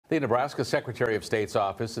The Nebraska Secretary of State's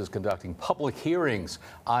office is conducting public hearings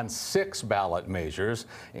on 6 ballot measures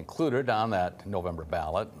included on that November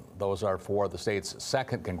ballot. Those are for the state's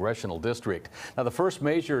 2nd congressional district. Now, the first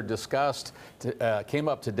measure discussed came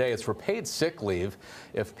up today. It's for paid sick leave.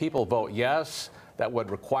 If people vote yes, that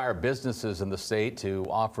would require businesses in the state to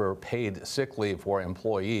offer paid sick leave for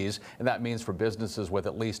employees, and that means for businesses with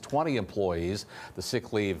at least 20 employees, the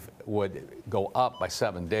sick leave would go up by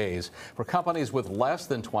 7 days. For companies with less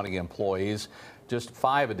than 20 employees, just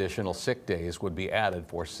 5 additional sick days would be added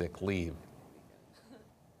for sick leave.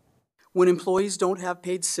 When employees don't have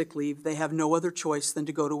paid sick leave, they have no other choice than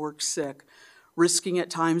to go to work sick, risking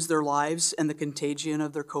at times their lives and the contagion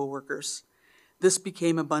of their coworkers. This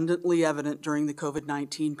became abundantly evident during the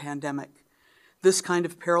COVID-19 pandemic. This kind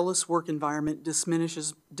of perilous work environment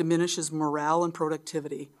diminishes morale and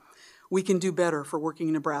productivity. We can do better for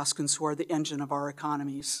working Nebraskans who are the engine of our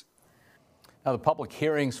economies. Now, the public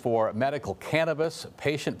hearings for medical cannabis,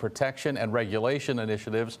 patient protection, and regulation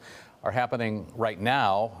initiatives are happening right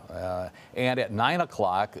now, and at 9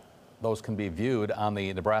 o'clock, those can be viewed on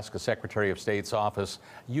the Nebraska Secretary of State's office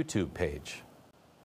YouTube page.